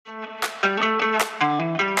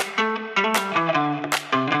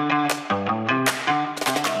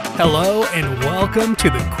Hello and welcome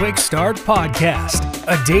to the Quick Start Podcast,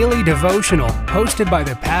 a daily devotional hosted by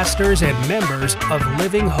the pastors and members of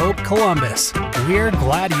Living Hope Columbus. We're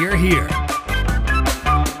glad you're here.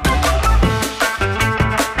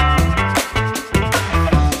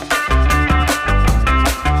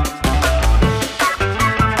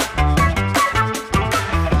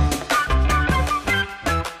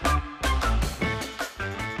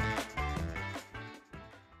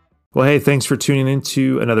 Well, hey, thanks for tuning in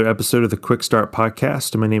to another episode of the Quick Start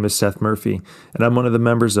Podcast. My name is Seth Murphy, and I'm one of the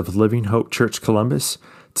members of Living Hope Church Columbus.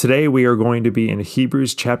 Today, we are going to be in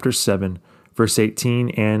Hebrews chapter 7, verse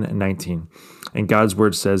 18 and 19. And God's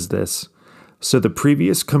word says this: "So the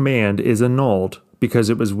previous command is annulled because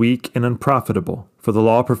it was weak and unprofitable, for the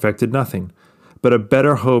law perfected nothing. But a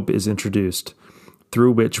better hope is introduced,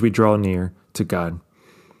 through which we draw near to God."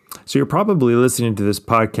 So you're probably listening to this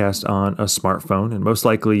podcast on a smartphone, and most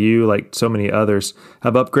likely you, like so many others,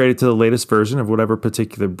 have upgraded to the latest version of whatever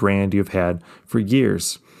particular brand you've had for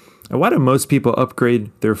years. And why do most people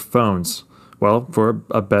upgrade their phones? Well, for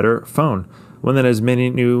a better phone, one that has many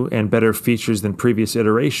new and better features than previous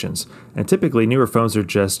iterations. And typically newer phones are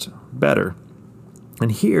just better.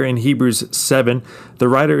 And here in Hebrews 7, the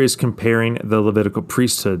writer is comparing the Levitical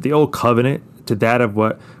priesthood, the old covenant, to that of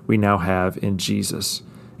what we now have in Jesus.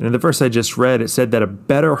 And in the verse I just read, it said that a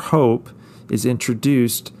better hope is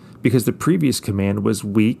introduced because the previous command was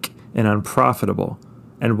weak and unprofitable.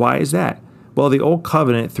 And why is that? Well, the old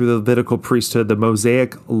covenant through the Levitical priesthood, the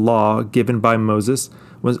Mosaic law given by Moses,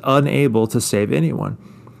 was unable to save anyone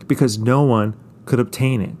because no one could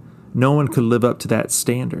obtain it. No one could live up to that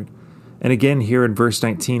standard. And again, here in verse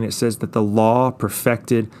 19, it says that the law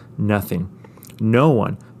perfected nothing. No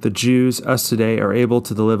one, the Jews, us today, are able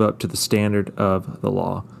to live up to the standard of the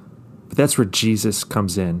law. But that's where Jesus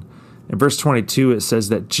comes in. In verse 22, it says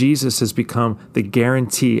that Jesus has become the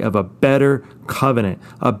guarantee of a better covenant,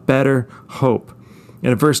 a better hope.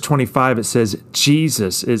 And in verse 25, it says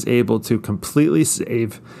Jesus is able to completely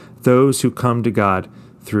save those who come to God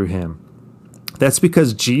through him. That's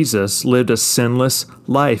because Jesus lived a sinless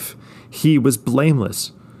life. He was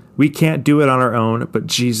blameless. We can't do it on our own, but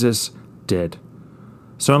Jesus did.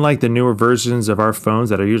 So unlike the newer versions of our phones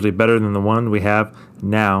that are usually better than the one we have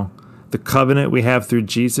now, the covenant we have through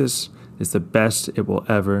Jesus is the best it will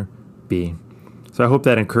ever be. So I hope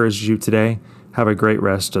that encourages you today. Have a great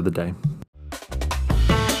rest of the day.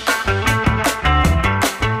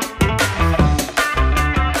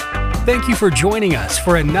 Thank you for joining us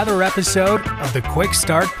for another episode of the Quick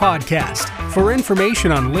Start Podcast. For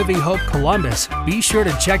information on Living Hope Columbus, be sure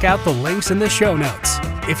to check out the links in the show notes.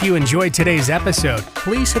 If you enjoyed today's episode,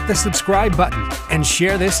 please hit the subscribe button and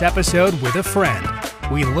share this episode with a friend.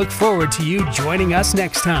 We look forward to you joining us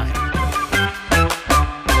next time.